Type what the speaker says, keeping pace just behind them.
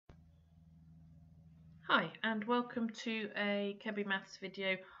Hi and welcome to a Kebby Maths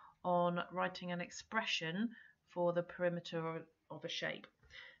video on writing an expression for the perimeter of a shape.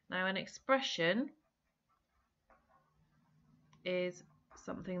 Now an expression is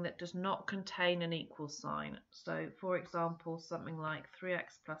something that does not contain an equal sign. So for example something like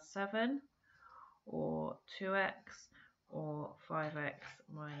 3x plus 7 or 2x or 5x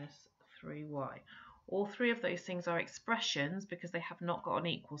minus 3y. All three of those things are expressions because they have not got an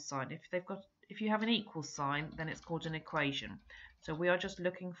equal sign. If you have an equal sign, then it's called an equation. So we are just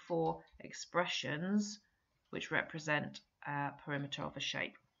looking for expressions which represent a perimeter of a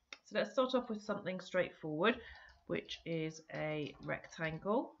shape. So let's start off with something straightforward, which is a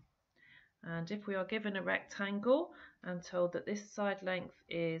rectangle. And if we are given a rectangle and told that this side length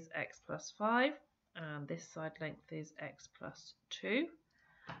is x plus 5 and this side length is x plus 2,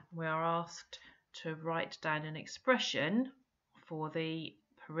 we are asked to write down an expression for the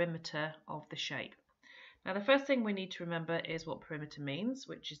perimeter of the shape. Now the first thing we need to remember is what perimeter means,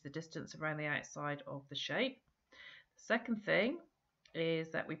 which is the distance around the outside of the shape. The second thing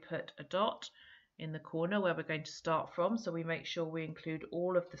is that we put a dot in the corner where we're going to start from, so we make sure we include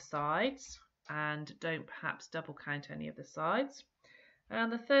all of the sides and don't perhaps double count any of the sides. And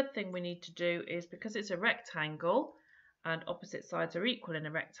the third thing we need to do is, because it's a rectangle and opposite sides are equal in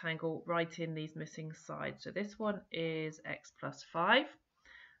a rectangle, write in these missing sides. So this one is x plus 5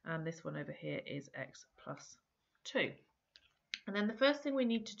 and this one over here is x plus 2. And then the first thing we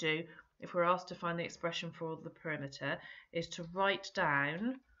need to do if we're asked to find the expression for the perimeter is to write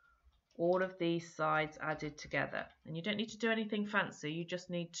down all of these sides added together. And you don't need to do anything fancy, you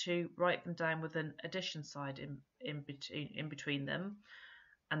just need to write them down with an addition sign in between them,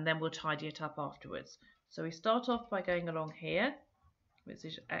 and then we'll tidy it up afterwards. So we start off by going along here, which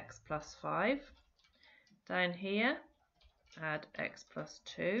is x plus 5. Down here, add x plus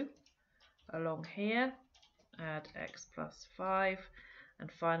 2. Along here, add x plus 5.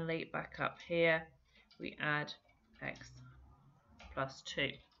 And finally, back up here, we add x plus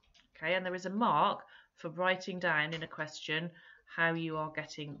 2. Okay, and there is a mark for writing down in a question how you are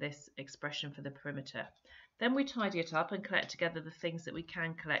getting this expression for the perimeter. Then we tidy it up and collect together the things that we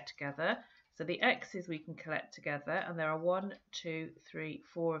can collect together. So the x's we can collect together, and there are 1, 2, 3,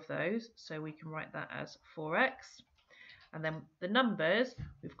 4 of those, so we can write that as 4x. And then the numbers,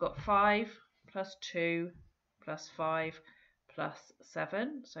 we've got 5 plus 2 plus 5 plus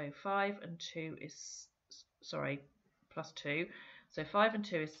 7, so 5 and 2 is, plus 2. So 5 and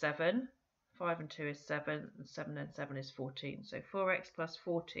 2 is 7, 5 and 2 is 7, and 7 and 7 is 14. So 4x plus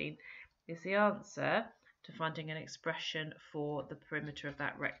 14 is the answer to finding an expression for the perimeter of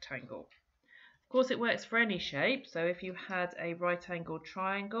that rectangle. Of course, it works for any shape. So if you had a right-angled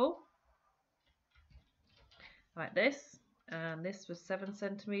triangle like this, and this was 7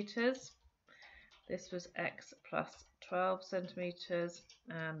 centimeters, this was x plus 12 centimeters,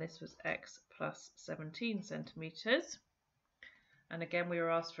 and this was x plus 17 centimeters. And again, we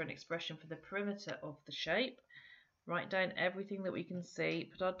were asked for an expression for the perimeter of the shape. Write down everything that we can see,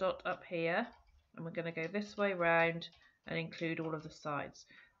 put our dot up here, and we're going to go this way round and include all of the sides.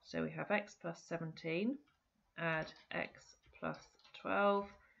 So we have x plus 17, add x plus 12,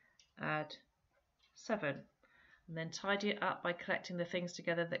 add 7. And then tidy it up by collecting the things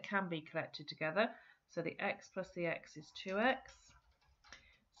together that can be collected together. So the x plus the x is 2x,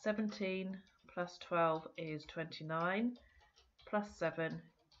 17 plus 12 is 29, plus 7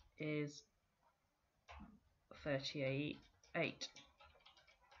 is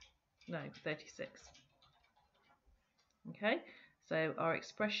 36. Okay, so our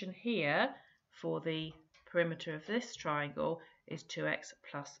expression here for the perimeter of this triangle is 2x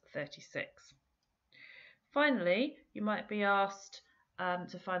plus 36. Finally, you might be asked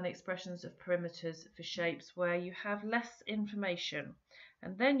to find the expressions of perimeters for shapes where you have less information,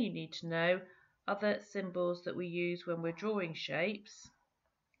 and then you need to know other symbols that we use when we're drawing shapes.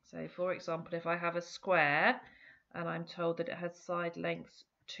 So for example, if I have a square and I'm told that it has side lengths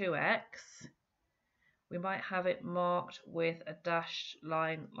 2x, we might have it marked with a dashed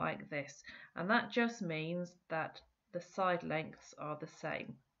line like this, and that just means that the side lengths are the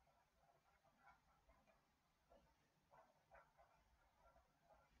same.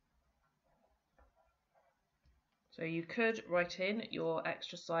 So you could write in your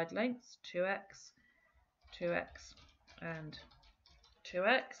extra side lengths, 2x, 2x and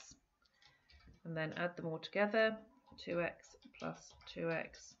 2x, and then add them all together, 2x plus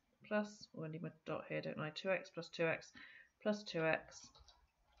 2x plus, oh, I need my dot here, don't I, 2x plus 2x plus 2x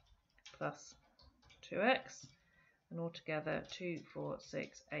plus 2x, and all together 2, 4,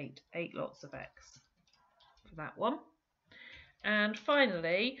 6, 8, 8 lots of x for that one. And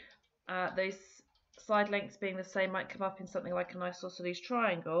finally, those side lengths being the same might come up in something like an isosceles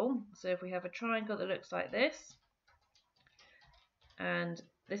triangle. So if we have a triangle that looks like this, and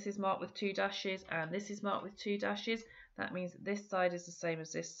this is marked with 2 dashes and this is marked with 2 dashes, that means that this side is the same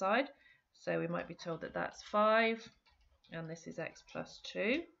as this side. So we might be told that that's 5 and this is x plus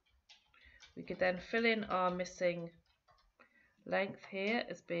 2. We could then fill in our missing length here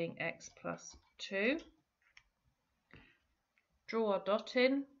as being x plus 2. Draw our dot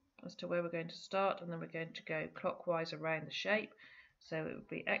in as to where we're going to start, and then we're going to go clockwise around the shape. So it would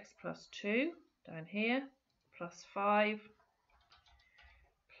be x plus 2 down here, plus 5,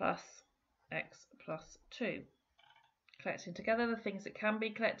 plus x plus 2. Collecting together the things that can be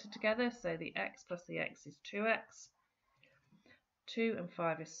collected together, so the x plus the x is 2x, 2 and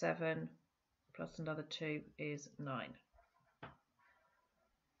 5 is 7, plus another 2 is 9.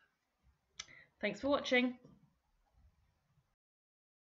 Thanks for watching.